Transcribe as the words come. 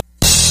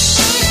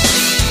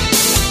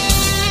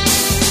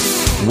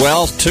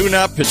Well, tune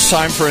up. It's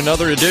time for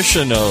another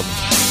edition of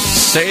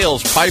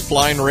Sales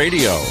Pipeline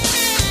Radio,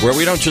 where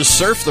we don't just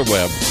surf the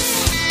web,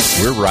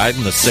 we're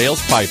riding the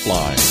sales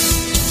pipeline.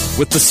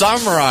 With the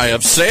samurai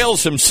of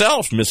sales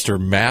himself, Mr.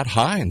 Matt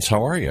Hines.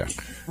 How are you?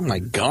 Oh, my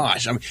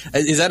gosh.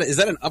 Is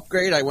that an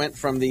upgrade? I went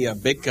from the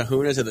Big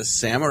Kahuna to the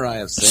Samurai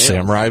of Sales.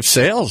 Samurai of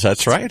Sales.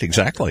 That's right.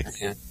 Exactly.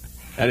 Yeah.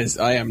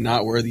 I am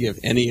not worthy of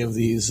any of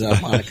these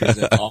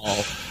monikers at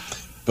all.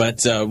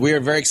 But we are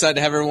very excited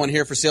to have everyone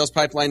here for Sales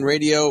Pipeline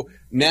Radio,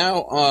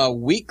 now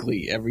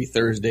weekly, every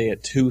Thursday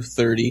at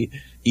 2:30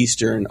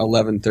 Eastern,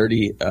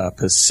 11:30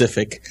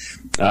 Pacific.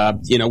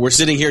 We're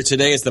sitting here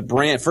today. It's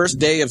the first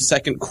day of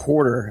second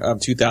quarter of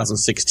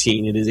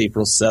 2016. It is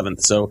April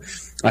 7th. So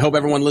I hope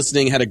everyone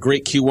listening had a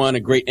great Q1,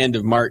 a great end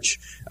of March.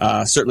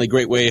 Certainly a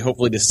great way,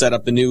 hopefully, to set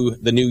up the new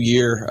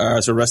year,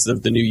 the rest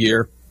of the new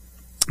year.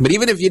 But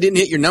even if you didn't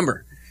hit your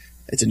number,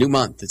 it's a new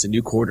month. It's a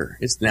new quarter.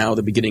 It's now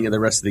the beginning of the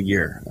rest of the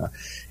year.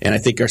 And I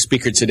think our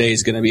speaker today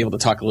is going to be able to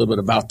talk a little bit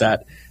about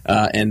that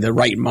and the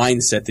right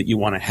mindset that you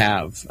want to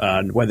have.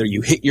 Whether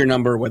you hit your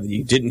number, whether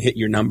you didn't hit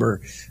your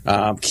number,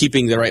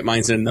 keeping the right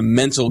mindset and the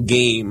mental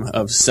game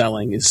of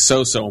selling is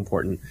so, so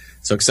important.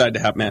 So excited to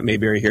have Matt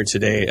Mayberry here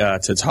today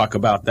to talk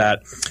about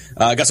that.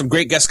 Got some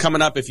great guests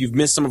coming up. If you've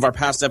missed some of our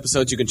past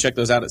episodes, you can check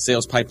those out at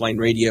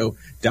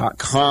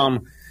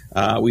salespipelineradio.com.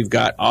 We've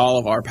got all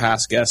of our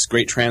past guests,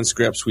 great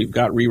transcripts. We've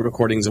got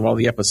re-recordings of all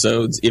the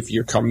episodes. If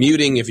you're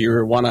commuting, if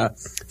you want to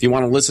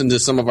listen to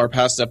some of our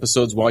past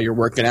episodes while you're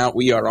working out,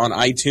 we are on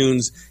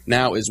iTunes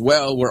now as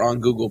well. We're on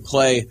Google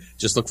Play.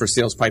 Just look for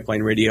Sales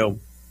Pipeline Radio,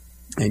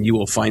 and you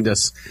will find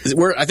us.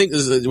 I think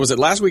was it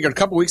last week or a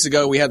couple weeks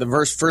ago? We had the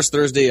first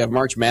Thursday of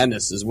March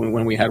Madness is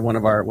when we had one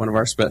of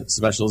our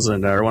specials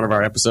and one of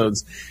our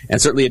episodes, and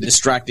certainly a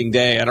distracting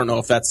day. I don't know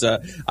if that's. I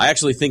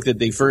actually think that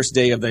the first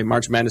day of the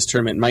March Madness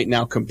tournament might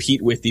now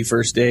compete with the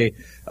first day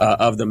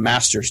of the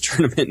Masters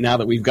tournament. Now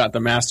that we've got the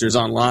Masters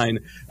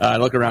online, I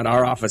look around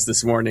our office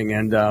this morning,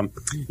 and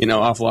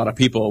awful lot of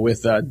people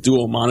with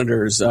dual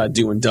monitors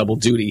doing double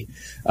duty.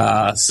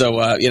 I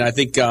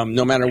think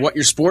no matter what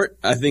your sport,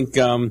 I think.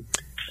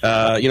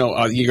 You're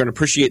going to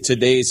appreciate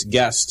today's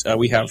guest.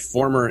 We have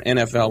former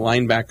NFL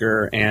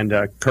linebacker and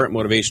current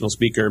motivational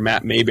speaker,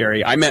 Matt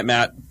Mayberry. I met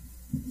Matt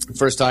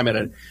first time at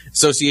an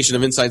Association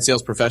of Inside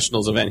Sales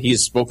Professionals event. He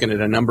has spoken at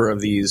a number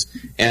of these,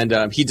 and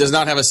he does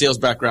not have a sales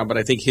background, but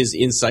I think his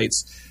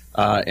insights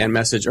and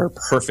message are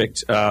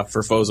perfect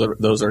for those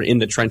that are in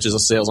the trenches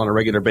of sales on a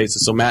regular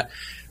basis. So, Matt,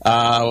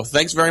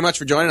 thanks very much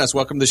for joining us.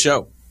 Welcome to the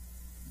show.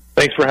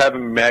 Thanks for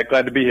having me, Matt.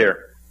 Glad to be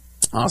here.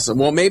 Awesome.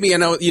 Well, maybe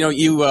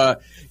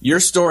your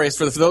story is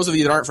for those of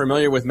you that aren't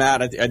familiar with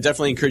Matt. I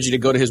definitely encourage you to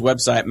go to his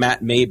website,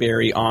 Matt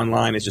Mayberry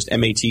online. It's just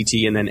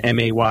MATT and then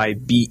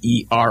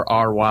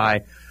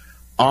MAYBERRY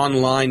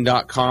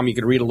online.com. You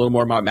can read a little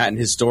more about Matt and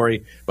his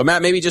story. But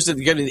Matt, maybe just to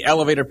get the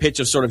elevator pitch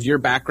of sort of your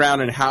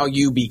background and how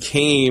you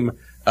became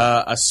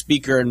a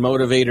speaker and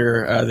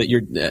motivator that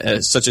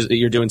you're such as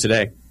you're doing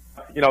today.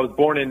 I was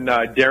born in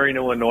Darien,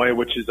 Illinois,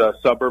 which is a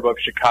suburb of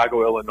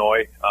Chicago,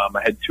 Illinois.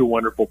 I had two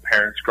wonderful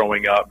parents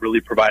growing up, really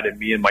provided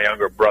me and my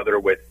younger brother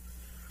with,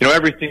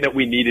 everything that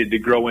we needed to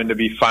grow into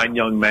be fine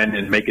young men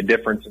and make a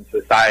difference in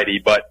society.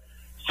 But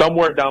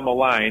somewhere down the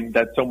line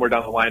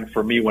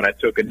for me when I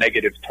took a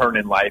negative turn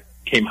in life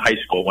came high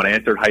school. When I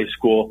entered high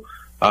school,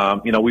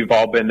 we've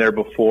all been there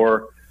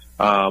before,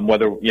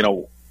 whether,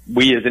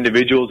 we as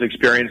individuals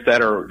experience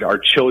that or our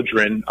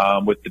children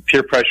with the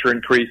peer pressure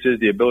increases,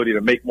 the ability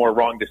to make more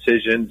wrong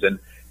decisions. And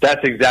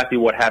that's exactly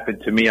what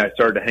happened to me. I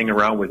started to hang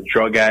around with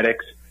drug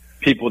addicts,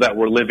 people that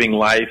were living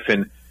life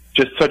in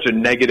just such a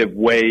negative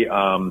way.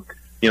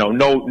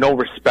 No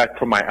respect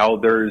for my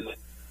elders,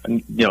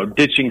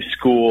 ditching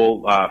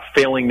school,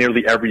 failing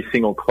nearly every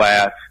single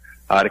class.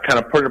 To kind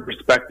of put in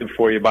perspective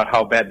for you about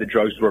how bad the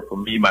drugs were for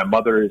me, my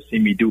mother has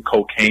seen me do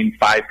cocaine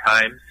 5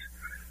 times.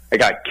 I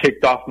got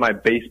kicked off my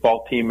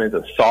baseball team as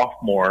a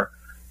sophomore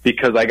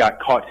because I got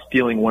caught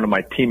stealing one of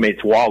my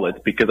teammates' wallets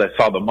because I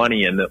saw the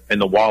money in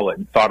the wallet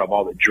and thought of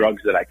all the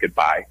drugs that I could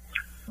buy.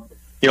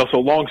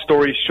 So long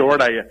story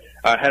short, I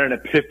had an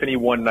epiphany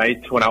one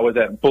night when I was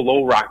at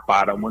below rock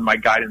bottom when my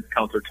guidance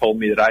counselor told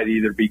me that I'd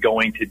either be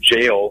going to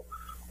jail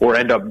or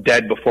end up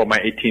dead before my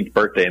 18th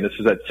birthday. And this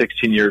was at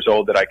 16 years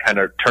old that I kind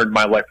of turned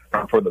my life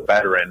around for the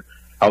better. And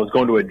I was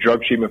going to a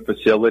drug treatment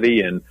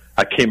facility, and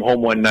I came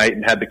home one night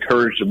and had the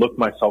courage to look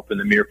myself in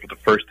the mirror for the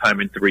first time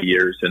in 3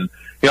 years. And,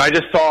 I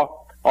just saw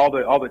all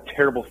the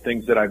terrible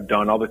things that I've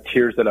done, all the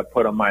tears that I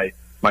put on my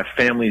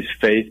family's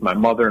face, my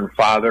mother and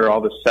father,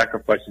 all the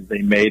sacrifices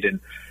they made. And,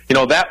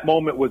 that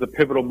moment was a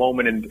pivotal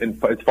moment in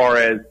as far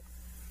as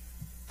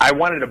I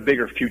wanted a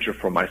bigger future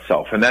for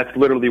myself. And that's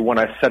literally when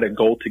I set a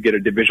goal to get a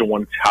Division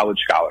I college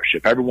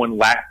scholarship. Everyone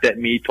laughed at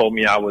me, told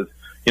me I was,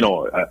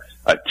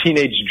 a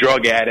teenage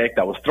drug addict.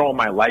 I was throwing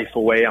my life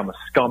away. I'm a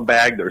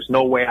scumbag. There's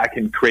no way I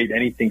can create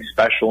anything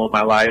special in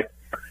my life.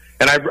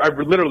 And I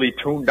literally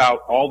tuned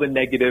out all the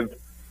negative,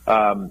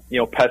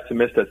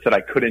 pessimists that said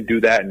I couldn't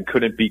do that and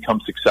couldn't become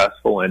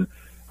successful. And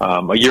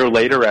A year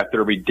later,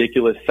 after a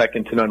ridiculous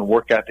second-to-none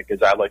work ethic,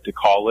 as I like to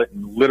call it,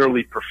 and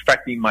literally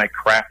perfecting my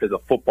craft as a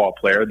football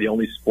player, the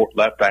only sport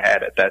left I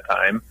had at that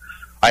time,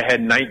 I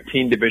had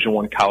 19 Division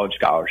I college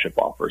scholarship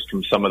offers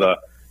from some of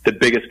the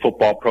biggest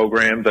football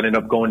programs. I ended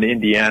up going to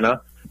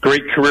Indiana.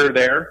 Great career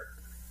there.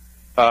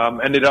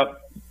 Ended up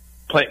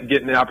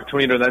getting the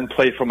opportunity to then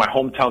play for my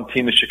hometown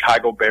team, the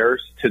Chicago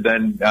Bears, to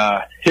then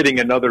hitting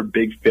another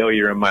big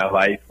failure in my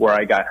life where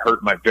I got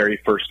hurt my very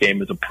first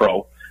game as a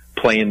pro,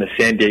 playing the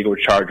San Diego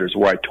Chargers,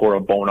 where I tore a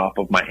bone off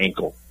of my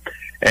ankle.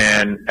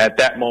 And at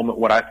that moment,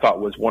 what I thought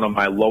was one of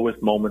my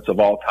lowest moments of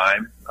all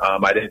time,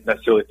 I didn't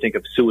necessarily think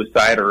of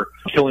suicide or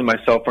killing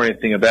myself or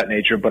anything of that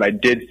nature, but I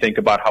did think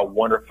about how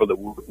wonderful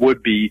it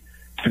would be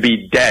to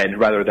be dead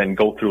rather than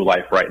go through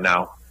life right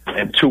now.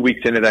 And 2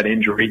 weeks into that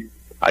injury,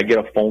 I get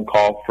a phone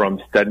call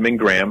from Stedman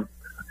Graham,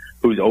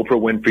 who's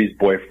Oprah Winfrey's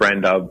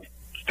boyfriend of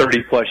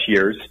 30-plus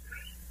years.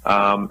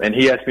 And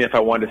he asked me if I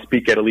wanted to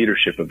speak at a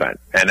leadership event.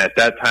 And at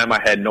that time, I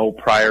had no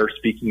prior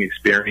speaking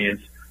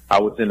experience. I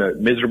was in a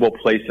miserable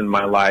place in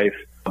my life,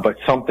 but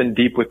something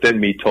deep within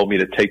me told me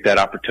to take that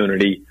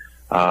opportunity.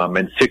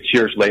 And 6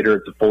 years later,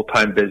 it's a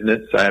full-time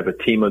business. I have a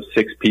team of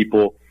 6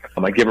 people.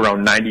 I give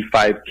around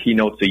 95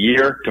 keynotes a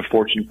year to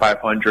Fortune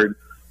 500,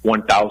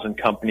 1,000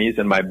 companies.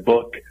 And my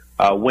book,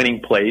 Winning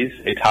Plays,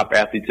 a top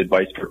athlete's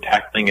advice for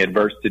tackling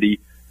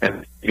adversity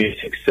and being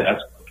success.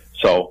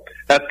 So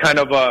that's kind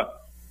of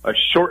a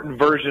shortened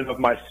version of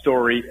my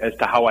story as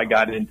to how I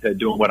got into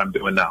doing what I'm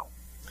doing now.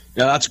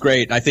 Yeah, that's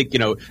great. I think,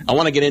 I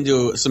want to get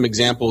into some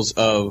examples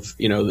of,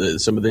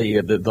 some of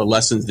the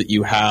lessons that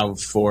you have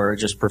for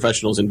just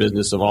professionals in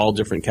business of all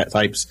different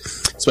types,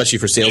 especially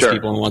for salespeople.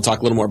 Sure. And I want to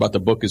talk a little more about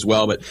the book as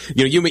well. But,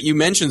 you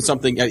mentioned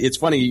something. It's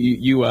funny.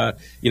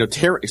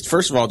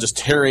 First of all, just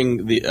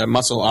tearing the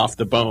muscle off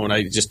the bone.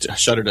 I just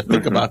shudder to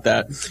think about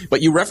that.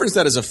 But you referenced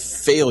that as a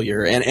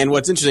failure. And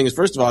what's interesting is,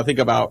 first of all, I think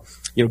about,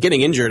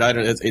 getting injured.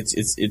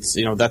 It's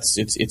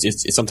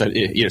sometimes,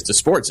 it's the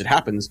sports. It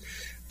happens.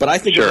 But I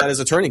think of that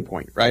as a turning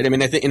point, right? I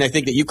mean, I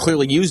think that you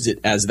clearly used it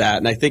as that.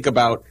 And I think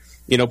about,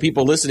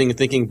 people listening and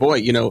thinking,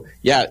 boy,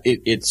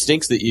 it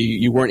stinks that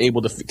you weren't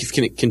able to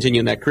continue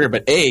in that career.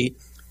 But A,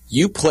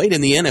 you played in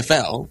the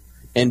NFL,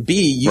 and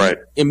B, you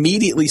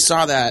immediately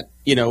saw that,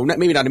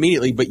 maybe not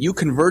immediately, but you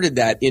converted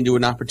that into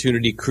an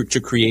opportunity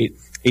to create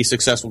a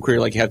successful career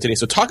like you have today.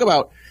 So talk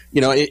about,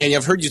 and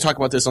I've heard you talk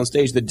about this on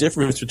stage, the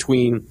difference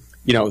between,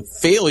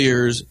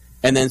 failures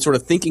and then sort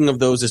of thinking of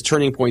those as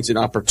turning points and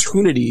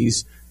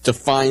opportunities to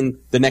find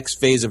the next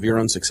phase of your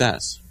own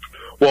success.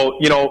 Well,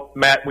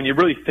 Matt, when you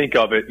really think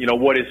of it,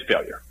 what is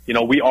failure?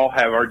 We all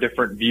have our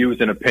different views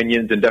and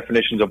opinions and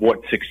definitions of what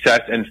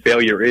success and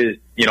failure is.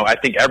 I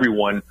think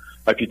everyone,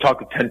 if you talk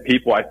to 10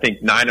 people, I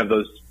think 9 of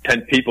those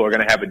 10 people are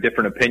going to have a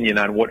different opinion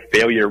on what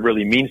failure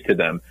really means to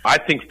them. I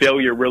think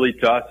failure really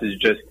to us is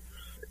just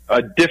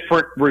a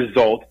different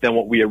result than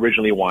what we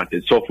originally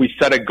wanted. So if we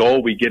set a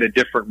goal, we get a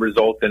different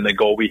result than the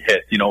goal we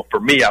hit.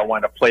 For me, I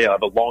want to play a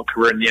long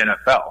career in the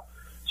NFL.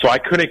 So I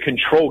couldn't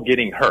control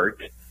getting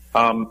hurt.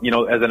 As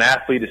an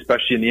athlete,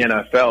 especially in the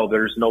NFL,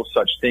 there's no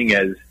such thing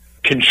as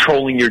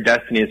controlling your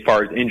destiny as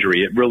far as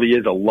injury. It really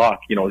is a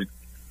luck,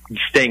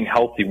 staying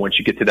healthy once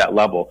you get to that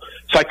level.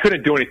 So I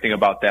couldn't do anything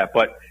about that,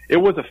 but it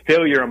was a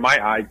failure in my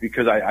eyes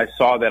because I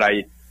saw that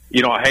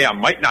hey, I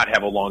might not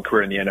have a long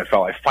career in the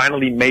NFL. I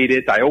finally made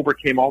it. I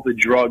overcame all the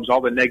drugs, all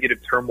the negative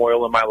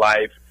turmoil in my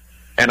life,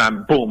 and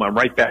I'm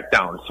right back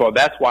down. So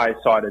that's why I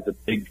saw it as a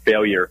big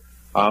failure.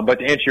 But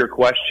to answer your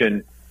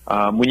question,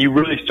 when you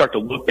really start to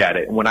look at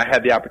it, and when I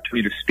had the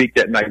opportunity to speak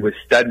that night with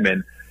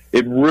Stedman,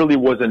 it really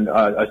was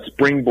a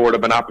springboard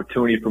of an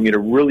opportunity for me to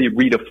really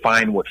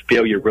redefine what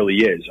failure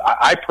really is.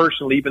 I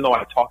personally, even though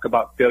I talk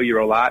about failure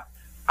a lot,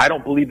 I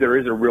don't believe there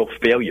is a real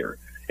failure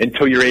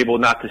until you're able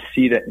not to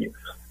see that.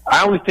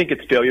 I only think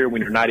it's failure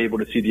when you're not able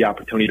to see the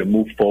opportunity to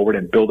move forward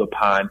and build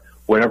upon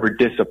whatever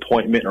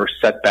disappointment or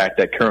setback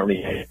that currently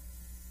is.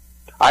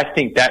 I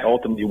think that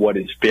ultimately what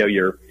is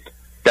failure,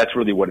 that's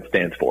really what it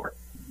stands for.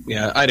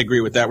 Yeah, I'd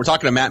agree with that. We're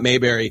talking to Matt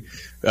Mayberry,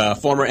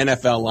 former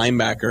NFL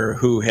linebacker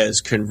who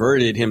has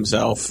converted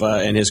himself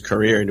and his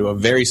career into a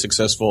very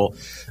successful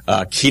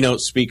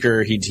keynote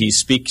speaker. He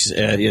speaks,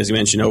 as you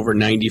mentioned, over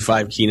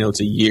 95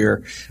 keynotes a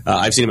year.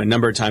 I've seen him a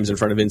number of times in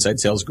front of inside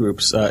sales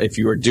groups. If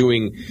you are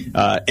doing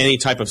any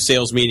type of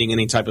sales meeting,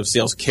 any type of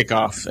sales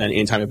kickoff, and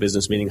any type of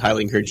business meeting,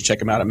 highly encourage you to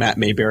check him out at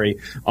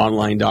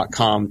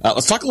mattmayberryonline.com.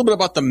 Let's talk a little bit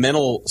about the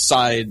mental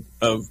side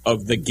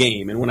of the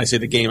game. And when I say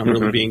the game, I'm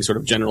really being sort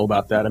of general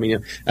about that. I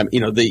mean,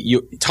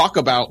 you talk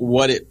about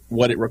what it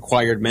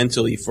required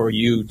mentally for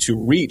you to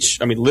reach,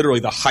 literally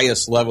the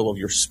highest level of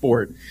your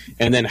sport.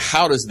 And then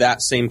how does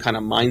that same kind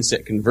of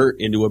mindset convert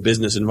into a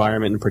business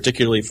environment, and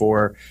particularly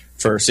for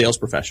sales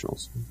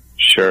professionals?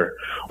 Sure.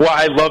 Well,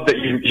 I love that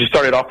you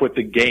started off with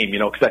the game,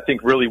 because I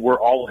think really we're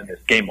all in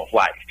this game of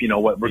life.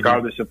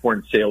 Regardless if we're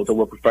in sales or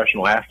we're a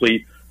professional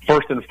athlete,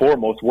 first and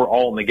foremost, we're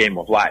all in the game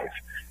of life.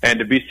 And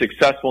to be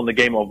successful in the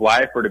game of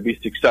life, or to be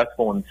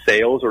successful in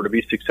sales, or to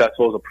be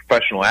successful as a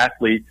professional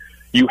athlete,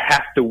 you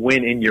have to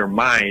win in your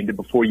mind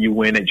before you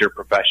win at your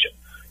profession.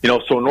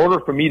 So in order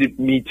for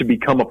me to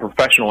become a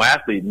professional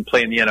athlete and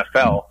play in the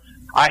NFL,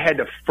 I had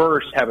to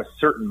first have a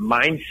certain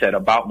mindset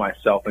about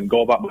myself and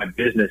go about my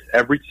business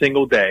every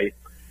single day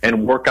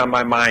and work on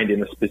my mind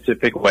in a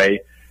specific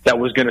way that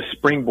was going to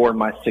springboard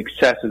my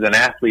success as an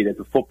athlete, as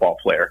a football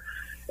player.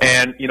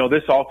 And,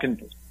 this all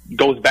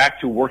goes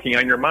back to working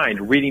on your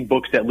mind, reading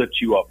books that lift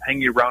you up,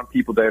 hanging around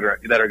people that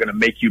are going to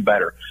make you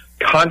better,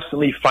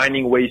 constantly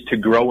finding ways to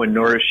grow and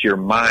nourish your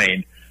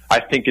mind, I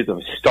think is a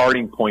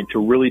starting point to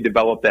really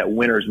develop that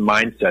winner's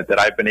mindset that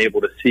I've been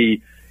able to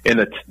see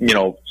in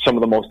some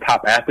of the most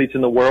top athletes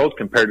in the world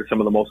compared to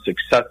some of the most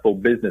successful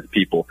business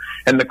people.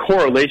 And the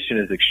correlation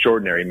is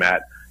extraordinary,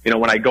 Matt.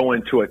 When I go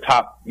into a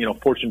top,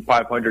 Fortune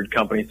 500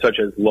 company such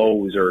as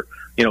Lowe's or,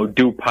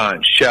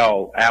 DuPont,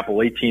 Shell,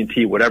 Apple,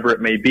 AT&T, whatever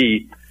it may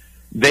be,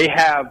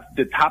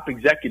 the top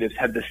executives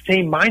have the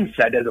same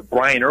mindset as a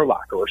Brian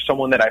Urlacher or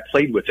someone that I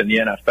played with in the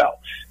NFL.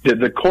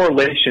 The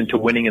correlation to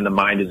winning in the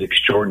mind is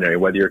extraordinary,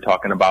 whether you're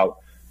talking about,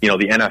 the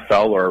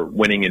NFL or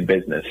winning in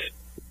business.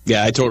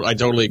 Yeah, I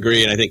totally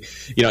agree, and I think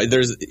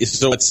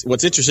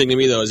what's interesting to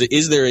me though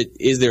is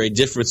there a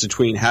difference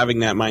between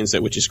having that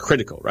mindset, which is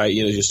critical, right?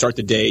 You start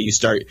the day, you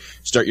start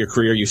your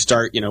career,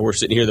 we're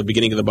sitting here at the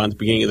beginning of the month,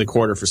 beginning of the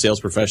quarter for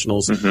sales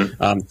professionals.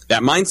 Mm-hmm.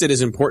 That mindset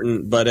is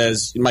important, but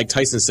as Mike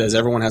Tyson says,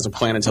 everyone has a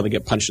plan until they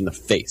get punched in the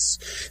face.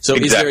 So,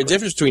 Is there a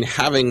difference between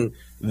having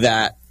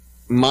that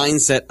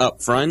mindset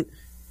up front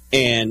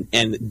and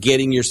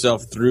getting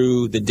yourself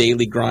through the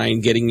daily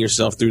grind, getting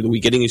yourself through the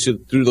week, getting you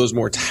through those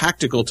more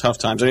tactical tough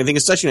times? And I think,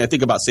 especially when I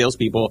think about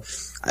salespeople,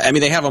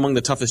 they have among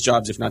the toughest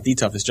jobs, if not the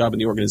toughest job in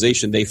the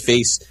organization. They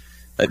face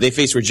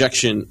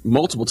rejection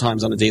multiple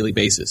times on a daily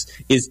basis.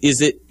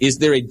 Is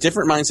there a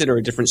different mindset or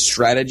a different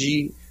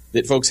strategy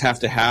that folks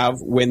have to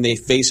have when they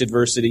face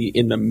adversity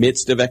in the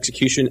midst of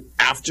execution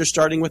after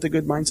starting with a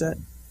good mindset?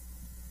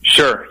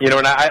 Sure.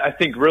 And I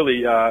think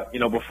really,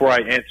 before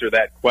I answer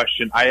that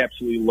question, I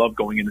absolutely love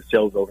going into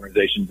sales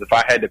organizations. If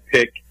I had to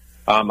pick,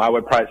 I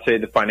would probably say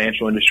the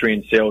financial industry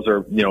and sales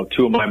are,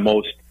 two of my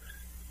most,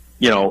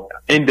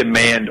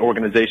 in-demand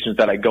organizations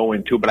that I go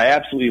into. But I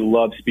absolutely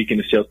love speaking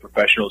to sales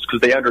professionals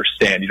because they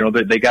understand,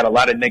 they got a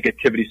lot of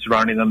negativity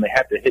surrounding them. They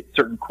have to hit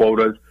certain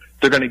quotas.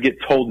 They're going to get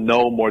told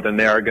no more than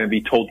they are going to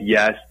be told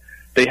yes.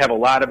 They have a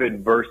lot of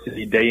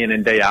adversity day in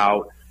and day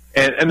out.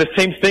 And the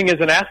same thing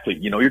as an athlete.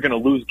 You're going to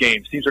lose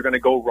games. Things are going to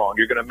go wrong.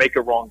 You're going to make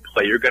a wrong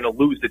play. You're going to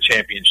lose the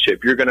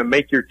championship. You're going to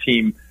make your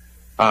team,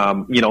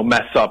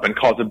 mess up and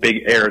cause a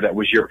big error that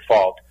was your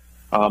fault.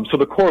 So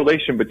the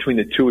correlation between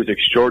the two is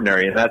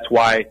extraordinary. And that's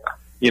why,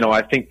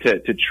 I think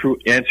to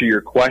answer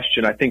your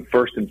question, I think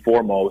first and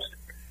foremost,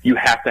 you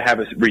have to have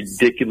a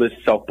ridiculous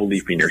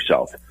self-belief in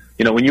yourself.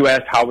 When you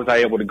ask how was I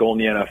able to go in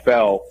the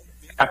NFL,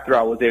 after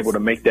I was able to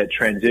make that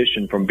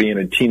transition from being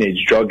a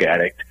teenage drug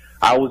addict,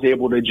 I was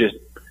able to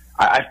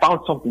I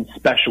found something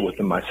special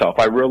within myself.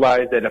 I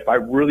realized that if I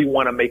really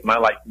want to make my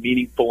life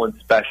meaningful and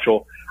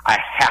special, I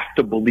have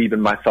to believe in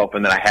myself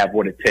and that I have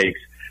what it takes.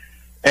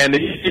 And the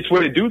easiest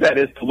way to do that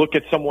is to look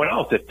at someone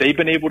else. If they've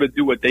been able to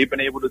do what they've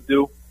been able to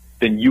do,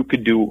 then you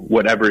could do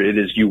whatever it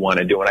is you want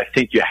to do. And I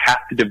think you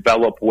have to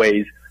develop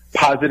ways.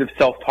 Positive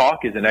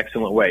self-talk is an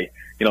excellent way.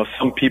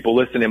 Some people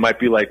listen, they might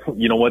be like,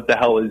 what the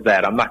hell is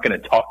that? I'm not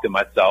going to talk to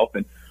myself.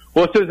 And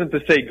well, this isn't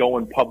to say go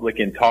in public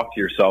and talk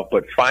to yourself,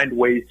 but find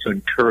ways to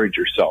encourage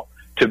yourself,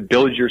 to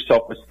build your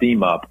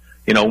self-esteem up,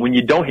 when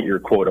you don't hit your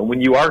quota, when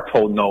you are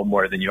told no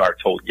more than you are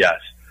told yes.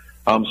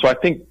 So I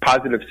think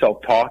positive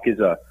self-talk is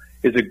a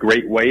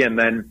great way. And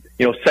then,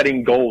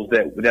 setting goals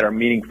that are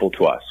meaningful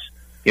to us.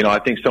 I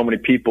think so many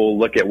people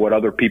look at what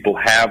other people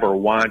have or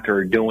want or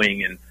are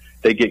doing, and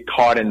they get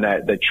caught in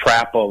the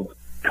trap of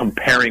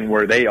comparing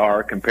where they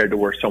are compared to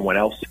where someone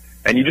else is.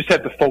 And you just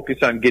have to focus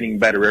on getting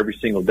better every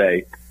single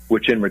day,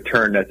 which in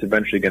return, that's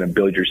eventually going to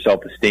build your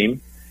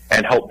self-esteem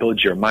and help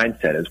build your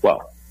mindset as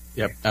well.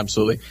 Yep,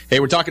 absolutely. Hey,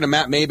 we're talking to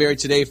Matt Mayberry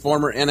today,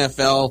 former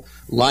NFL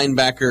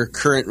linebacker,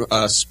 current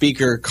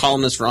speaker,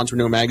 columnist for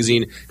Entrepreneur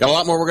Magazine. Got a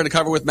lot more we're going to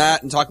cover with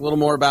Matt and talk a little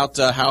more about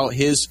how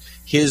his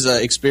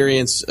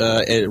experience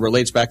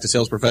relates back to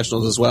sales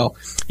professionals as well.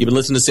 You've been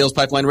listening to Sales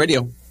Pipeline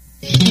Radio.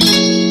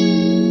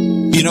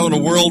 In a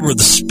world where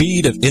the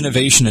speed of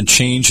innovation and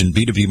change in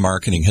B2B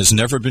marketing has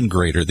never been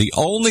greater, the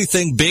only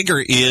thing bigger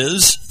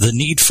is the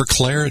need for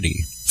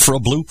clarity, for a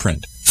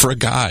blueprint, for a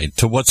guide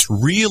to what's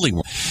really.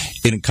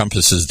 It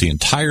encompasses the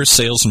entire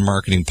sales and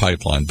marketing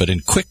pipeline, but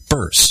in quick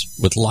bursts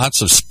with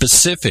lots of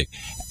specific,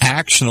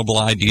 actionable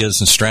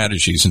ideas and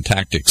strategies and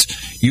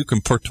tactics you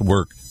can put to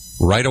work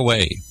right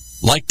away,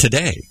 like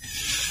today.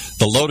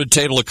 The loaded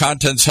table of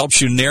contents helps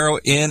you narrow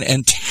in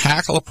and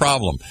tackle a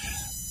problem.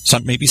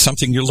 Maybe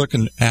something you're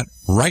looking at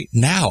right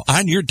now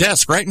on your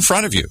desk, right in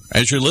front of you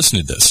as you're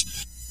listening to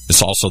this.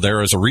 It's also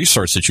there as a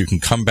resource that you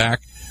can come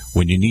back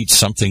when you need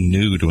something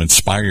new to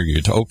inspire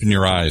you, to open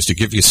your eyes, to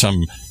give you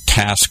some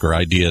task or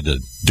idea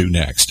to do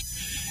next.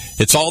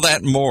 It's all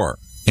that and more,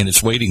 and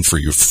it's waiting for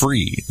you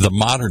free, the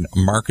Modern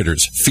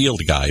Marketer's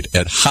Field Guide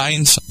at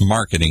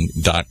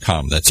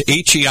HeinzMarketing.com. That's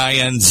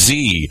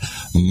HEINZ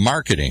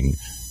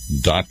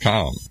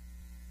Marketing.com.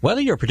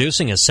 Whether you're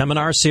producing a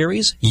seminar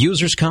series,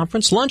 users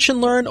conference, lunch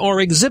and learn, or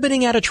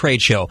exhibiting at a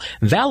trade show,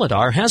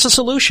 Validar has a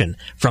solution.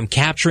 From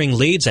capturing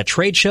leads at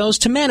trade shows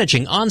to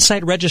managing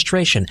on-site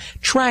registration,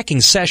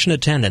 tracking session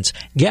attendance,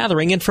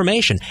 gathering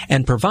information,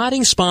 and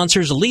providing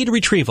sponsors lead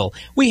retrieval,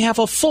 we have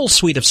a full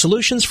suite of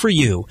solutions for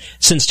you.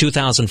 Since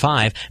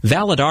 2005,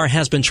 Validar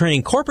has been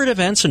turning corporate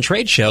events and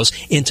trade shows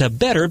into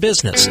better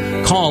business.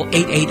 Call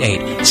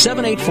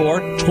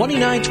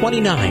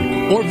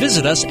 888-784-2929 or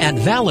visit us at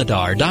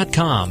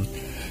validar.com.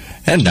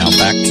 And now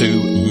back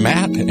to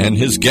Matt and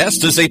his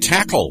guest as they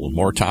tackle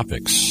more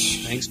topics.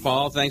 Thanks,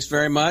 Paul. Thanks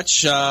very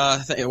much.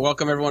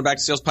 Welcome everyone back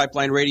to Sales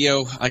Pipeline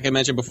Radio. Like I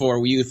mentioned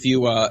before,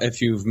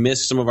 if you've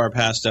missed some of our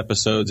past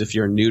episodes, if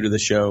you're new to the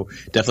show,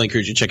 definitely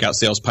encourage you to check out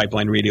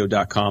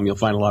salespipelineradio.com. You'll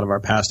find a lot of our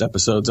past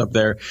episodes up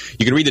there.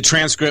 You can read the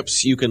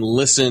transcripts. You can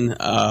listen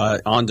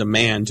on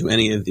demand to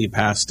any of the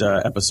past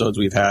episodes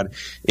we've had,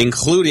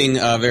 including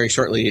very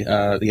shortly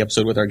the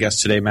episode with our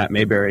guest today, Matt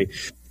Mayberry.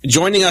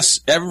 Joining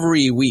us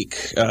every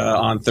week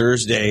on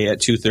Thursday at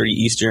 2:30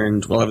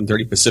 Eastern,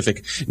 11:30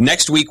 Pacific.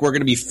 Next week, we're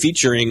going to be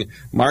featuring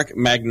Mark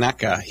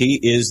Magnaca. He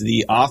is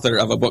the author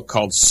of a book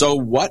called So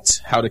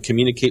What? How to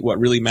Communicate What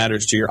Really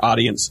Matters to Your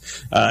Audience.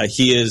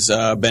 He has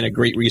been a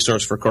great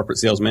resource for corporate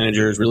sales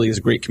managers, really is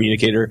a great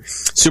communicator.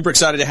 Super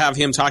excited to have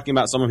him talking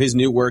about some of his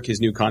new work,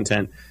 his new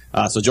content.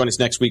 So join us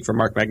next week for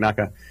Mark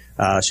Magnaca.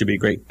 Should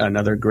be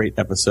another great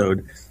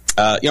episode.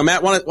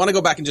 Matt, want to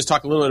go back and just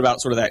talk a little bit about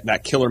sort of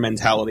that killer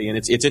mentality, and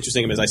it's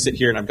interesting as I sit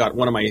here and I've got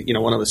one of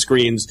the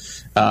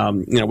screens,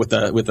 with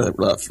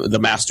the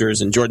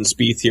Masters, and Jordan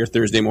Spieth here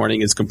Thursday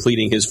morning is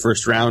completing his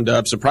first round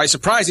up. Surprise,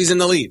 surprise, he's in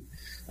the lead.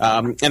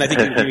 And I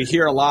think you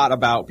hear a lot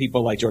about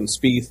people like Jordan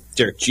Spieth,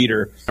 Derek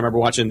Jeter. I remember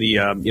watching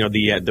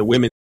the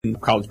women's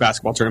college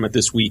basketball tournament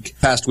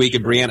past week,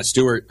 and Brianna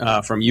Stewart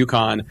from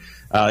UConn.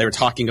 They were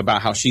talking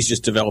about how she's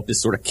just developed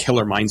this sort of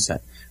killer mindset,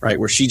 right?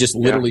 Where she just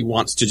literally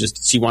wants to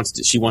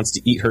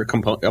eat her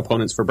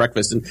opponents for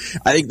breakfast. And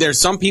I think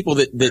there's some people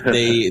that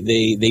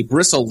they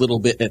bristle a little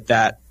bit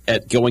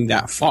at going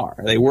that far.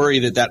 They worry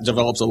that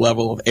develops a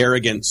level of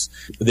arrogance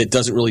that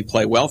doesn't really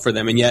play well for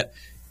them. And yet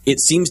it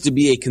seems to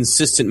be a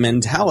consistent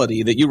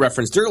mentality that you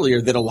referenced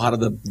earlier that a lot of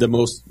the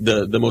most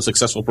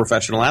successful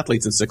professional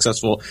athletes and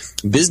successful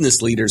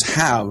business leaders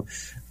have.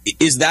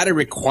 Is that a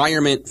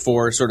requirement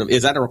for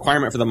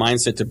the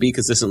mindset to be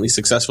consistently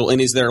successful?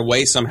 And is there a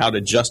way somehow to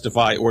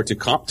justify or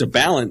to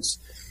balance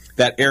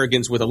that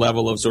arrogance with a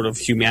level of sort of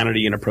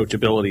humanity and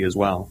approachability as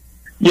well?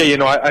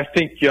 Yeah, I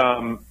think, you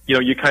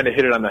kind of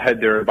hit it on the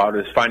head there about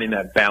is finding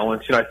that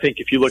balance. I think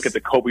if you look at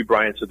the Kobe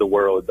Bryants of the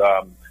world,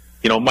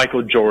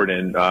 Michael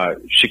Jordan,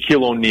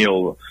 Shaquille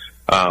O'Neal,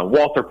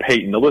 Walter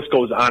Payton, the list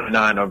goes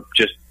on of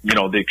just,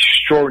 the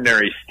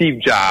extraordinary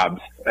Steve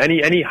Jobs,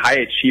 any high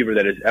achiever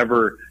that has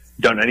ever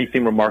done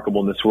anything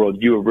remarkable in this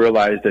world, you have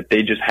realized that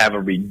they just have a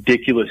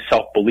ridiculous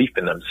self-belief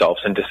in themselves.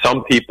 And to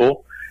some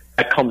people,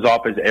 that comes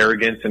off as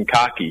arrogance and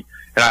cocky.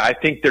 And I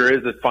think there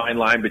is a fine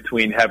line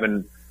between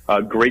having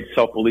great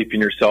self-belief in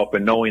yourself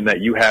and knowing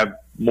that you have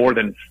more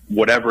than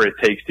whatever it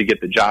takes to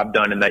get the job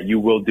done and that you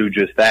will do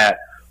just that.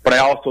 But I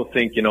also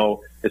think,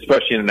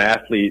 especially in an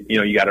athlete,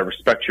 you got to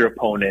respect your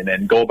opponent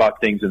and go about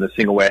things in a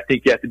single way. I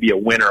think you have to be a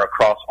winner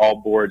across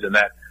all boards, and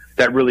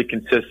that really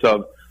consists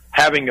of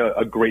having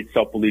a great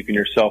self-belief in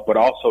yourself, but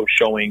also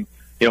showing,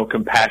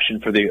 compassion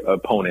for the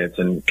opponents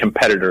and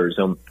competitors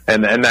and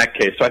in that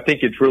case. So I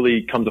think it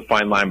really comes a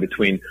fine line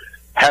between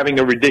having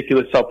a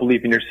ridiculous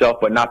self-belief in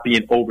yourself, but not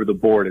being over the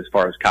board as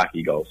far as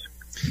cocky goes.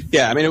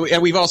 Yeah, I mean,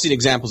 we've all seen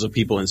examples of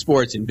people in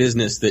sports and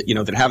business that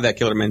that have that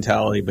killer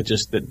mentality, but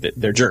just that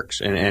they're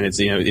jerks, and it's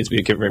it's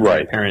become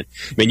very apparent.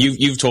 I mean,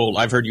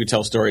 I've heard you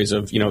tell stories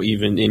of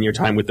even in your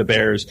time with the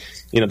Bears,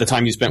 the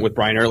time you spent with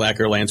Brian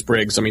Urlacher, Lance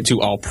Briggs,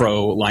 two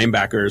All-Pro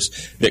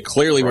linebackers that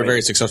clearly were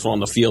very successful on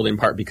the field in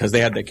part because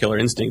they had that killer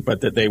instinct,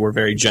 but that they were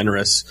very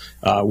generous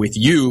with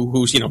you,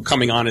 who's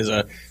coming on as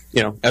a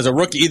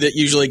rookie that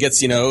usually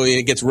gets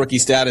rookie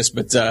status,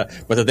 but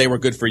that they were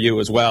good for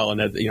you as well, and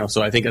that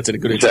so I think that's a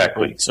good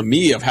example to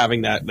me of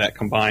having that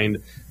combined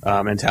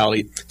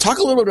mentality. Talk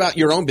a little bit about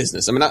your own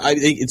business. I mean, I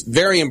think it's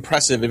very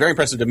impressive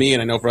to me,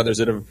 and I know for others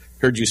that have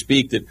heard you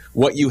speak, that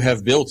what you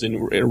have built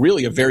in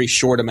really a very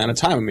short amount of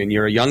time. I mean,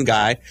 you're a young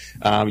guy,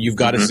 you've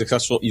got a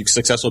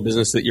successful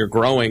business that you're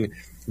growing,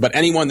 but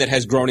anyone that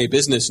has grown a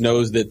business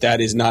knows that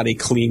is not a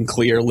clean,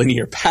 clear,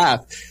 linear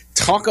path.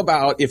 Talk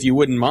about, if you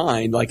wouldn't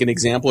mind, like an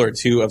example or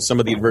two of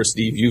some of the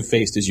adversity you've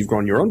faced as you've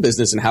grown your own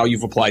business and how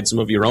you've applied some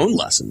of your own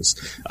lessons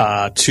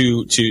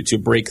to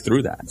break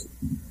through that.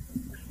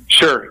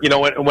 Sure.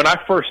 When I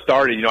first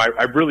started,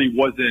 I really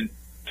wasn't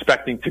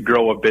expecting to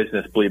grow a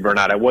business, believe it or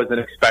not. I wasn't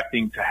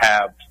expecting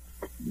to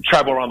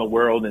travel around the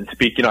world and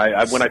speak. When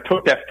I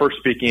took that first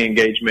speaking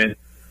engagement,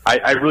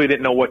 I really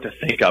didn't know what to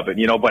think of it,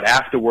 but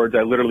afterwards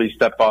I literally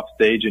stepped off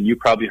stage, and you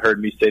probably heard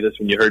me say this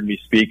when you heard me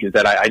speak, is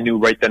that I knew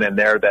right then and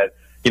there that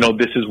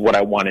this is what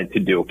I wanted to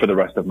do for the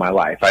rest of my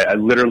life. I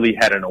literally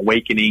had an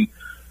awakening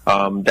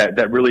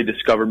that really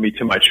discovered me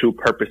to my true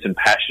purpose and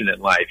passion in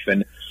life.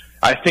 And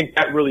I think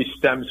that really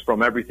stems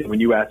from everything. When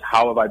you ask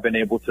how have I been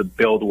able to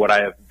build what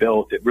I have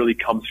built, it really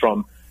comes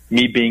from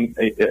me being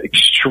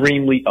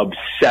extremely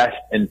obsessed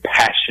and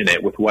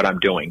passionate with what I'm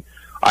doing.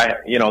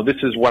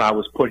 This is what I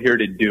was put here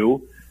to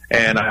do.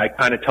 And I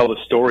kind of tell the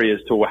story as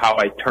to how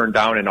I turned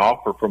down an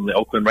offer from the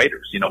Oakland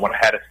Raiders. When I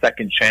had a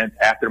second chance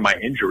after my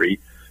injury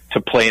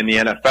to play in the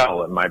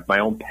NFL, and my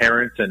own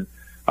parents and,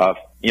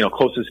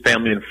 closest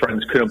family and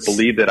friends couldn't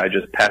believe that I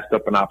just passed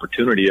up an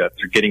opportunity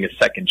after getting a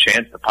second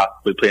chance to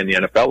possibly play in the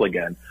NFL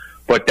again.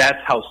 But that's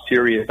how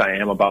serious I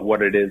am about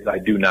what it is I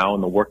do now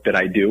and the work that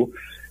I do.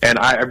 And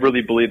I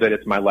really believe that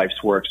it's my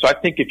life's work. So I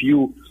think if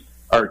you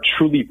are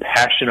truly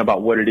passionate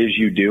about what it is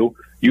you do,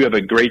 you have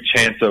a great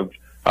chance of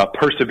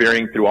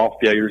persevering through all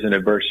failures and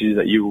adversities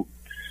that you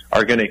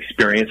are going to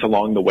experience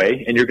along the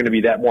way. And you're going to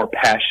be that more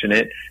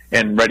passionate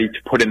and ready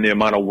to put in the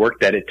amount of work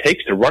that it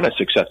takes to run a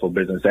successful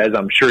business. As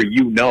I'm sure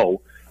you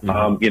know,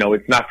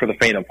 it's not for the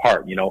faint of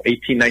heart.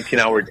 18,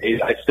 19-hour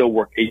days. I still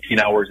work 18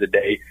 hours a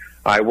day.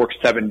 I work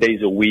 7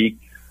 days a week.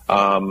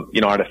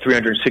 Out of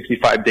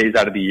 365 days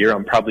out of the year,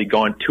 I'm probably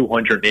gone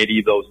 280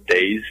 of those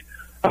days.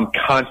 I'm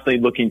constantly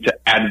looking to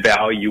add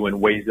value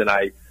in ways that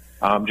I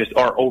just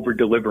are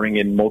over-delivering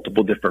in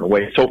multiple different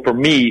ways. So for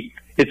me,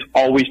 it's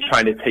always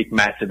trying to take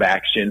massive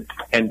action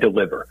and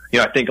deliver.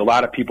 I think a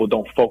lot of people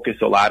don't focus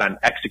a lot on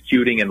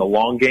executing in the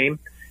long game.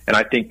 And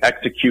I think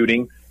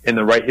executing in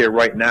the right here,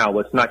 right now,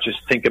 let's not just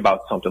think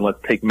about something.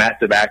 Let's take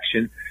massive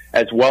action,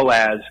 as well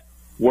as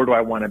where do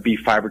I want to be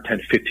 5 or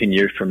 10, 15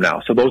 years from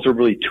now? So those are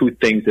really two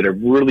things that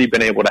have really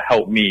been able to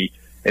help me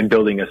in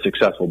building a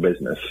successful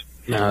business.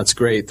 No, that's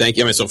great. Thank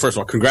you. So first of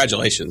all,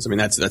 congratulations.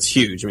 That's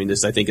huge.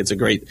 I think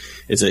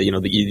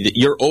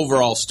your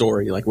overall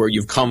story, like where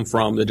you've come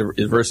from, the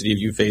adversity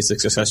you faced, the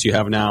success you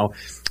have now.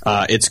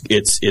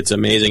 It's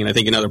amazing. And I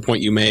think another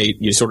point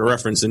you sort of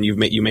referenced and you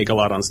make a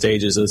lot on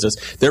stages is this: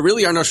 there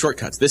really are no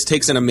shortcuts. This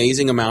takes an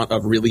amazing amount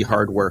of really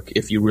hard work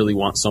if you really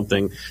want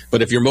something.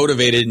 But if you're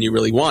motivated and you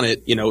really want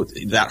it,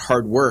 that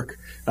hard work,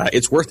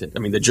 it's worth it.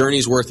 The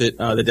journey's worth it.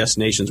 The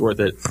destination's worth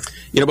it.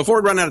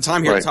 Before we run out of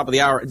time here at the top of the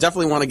hour,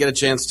 definitely want to get a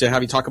chance to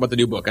have you talk about the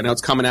new book. I know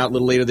it's coming out a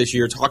little later this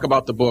year. Talk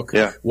about the book,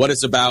 what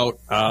it's about,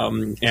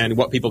 and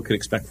what people could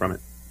expect from it.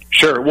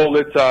 Sure. Well,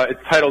 it's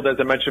titled, as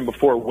I mentioned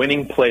before,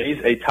 Winning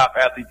Plays, a top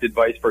athlete's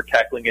advice for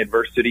tackling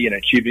adversity and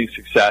achieving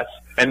success.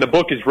 And the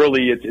book is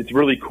it's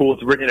really cool.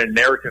 It's written in a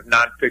narrative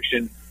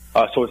nonfiction,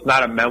 so it's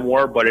not a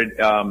memoir, but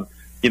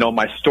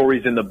my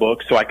story's in the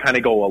book, so I kind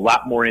of go a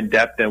lot more in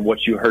depth than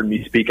what you heard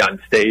me speak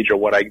on stage or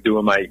what I do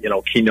in my,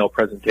 keynote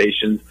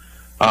presentations.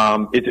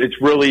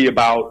 It's really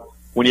about,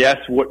 when you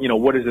ask what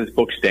does this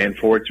book stand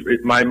for?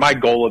 My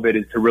goal of it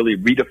is to really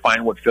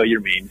redefine what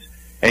failure means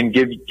and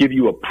give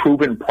you a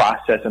proven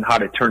process on how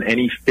to turn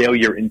any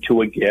failure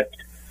into a gift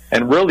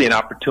and really an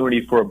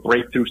opportunity for a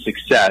breakthrough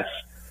success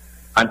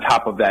on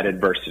top of that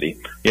adversity.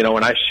 And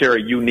I share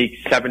a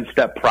unique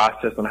 7-step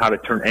process on how to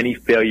turn any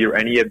failure,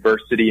 any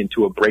adversity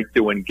into a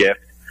breakthrough and gift.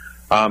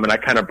 And I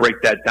kind of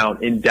break that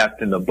down in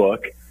depth in the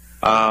book.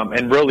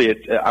 And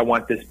really, I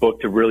want this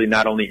book to really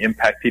not only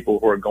impact people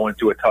who are going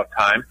through a tough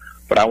time,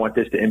 but I want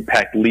this to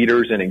impact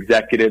leaders and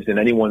executives and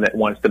anyone that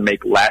wants to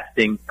make a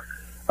lasting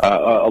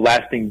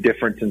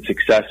difference in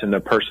success in their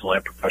personal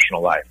and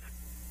professional life.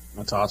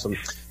 That's awesome.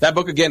 That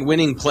book, again,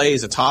 Winning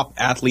Plays, a top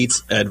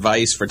athlete's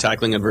advice for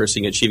tackling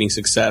adversity and achieving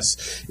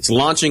success. It's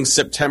launching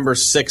September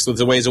 6th.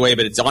 It's a ways away,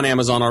 but it's on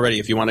Amazon already.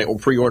 If you want to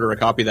pre-order a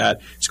copy of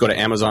that, just go to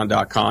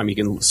Amazon.com. You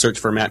can search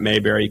for Matt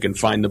Mayberry. You can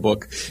find the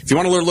book. If you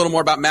want to learn a little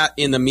more about Matt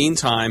in the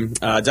meantime,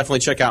 definitely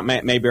check out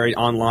Matt Mayberry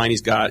online.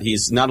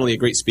 He's not only a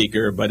great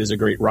speaker, but is a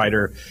great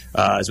writer.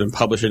 Has been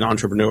published an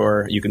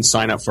entrepreneur. You can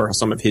sign up for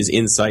some of his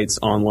insights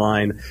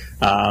online.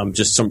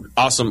 Just some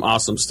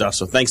awesome stuff.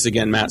 So thanks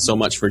again, Matt, so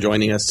much for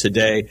joining us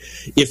today.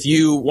 If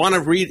you want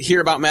to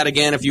hear about Matt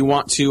again, if you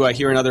want to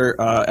hear another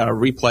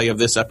replay of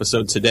this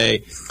episode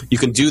today, you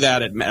can do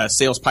that at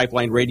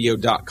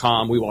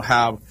salespipelineradio.com. We will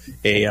have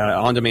a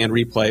on-demand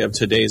replay of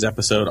today's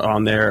episode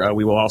on there.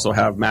 We will also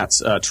have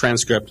Matt's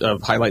transcript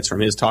of highlights from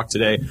his talk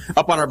today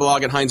up on our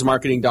blog at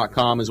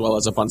heinzmarketing.com, as well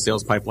as up on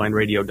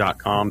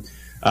salespipelineradio.com.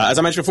 As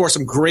I mentioned before,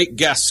 some great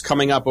guests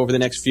coming up over the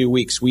next few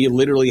weeks. We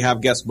literally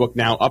have guest booked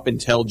now up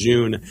until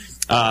June,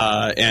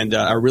 and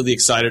are really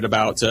excited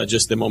about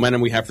just the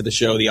momentum we have for the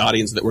show, the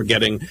audience that we're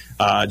getting,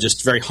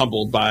 just very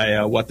humbled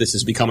by what this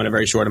has become in a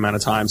very short amount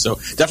of time. So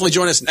definitely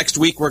join us next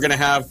week. We're going to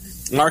have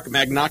Mark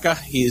Magnacca.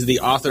 He's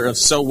the author of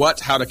So What?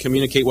 How to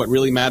Communicate What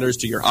Really Matters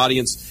to Your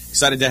Audience.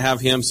 Excited to have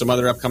him. Some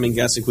other upcoming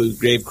guests include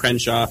Dave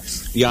Crenshaw,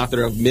 the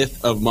author of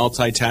Myth of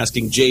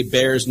Multitasking, Jay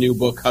Baer's new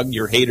book, Hug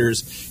Your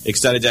Haters.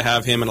 Excited to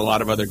have him and a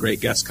lot of other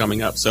great guests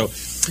coming up. So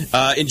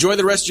enjoy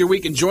the rest of your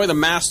week. Enjoy the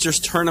Masters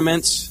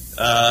tournament.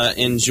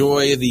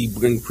 Enjoy the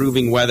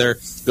improving weather.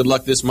 Good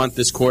luck this month,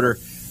 this quarter.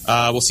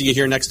 We'll see you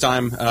here next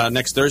time,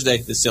 next Thursday.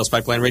 This is Sales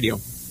Pipeline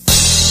Radio.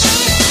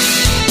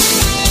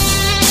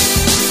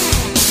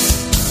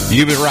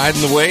 You've been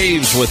riding the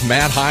waves with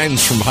Matt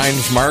Heinz from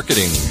Heinz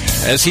Marketing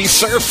as he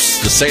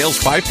surfs the sales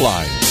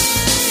pipeline.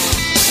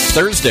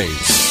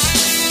 Thursdays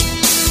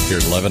here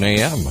at 11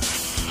 a.m.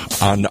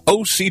 on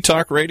OC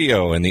Talk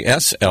Radio and the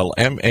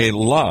SLMA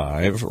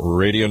Live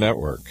Radio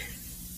Network.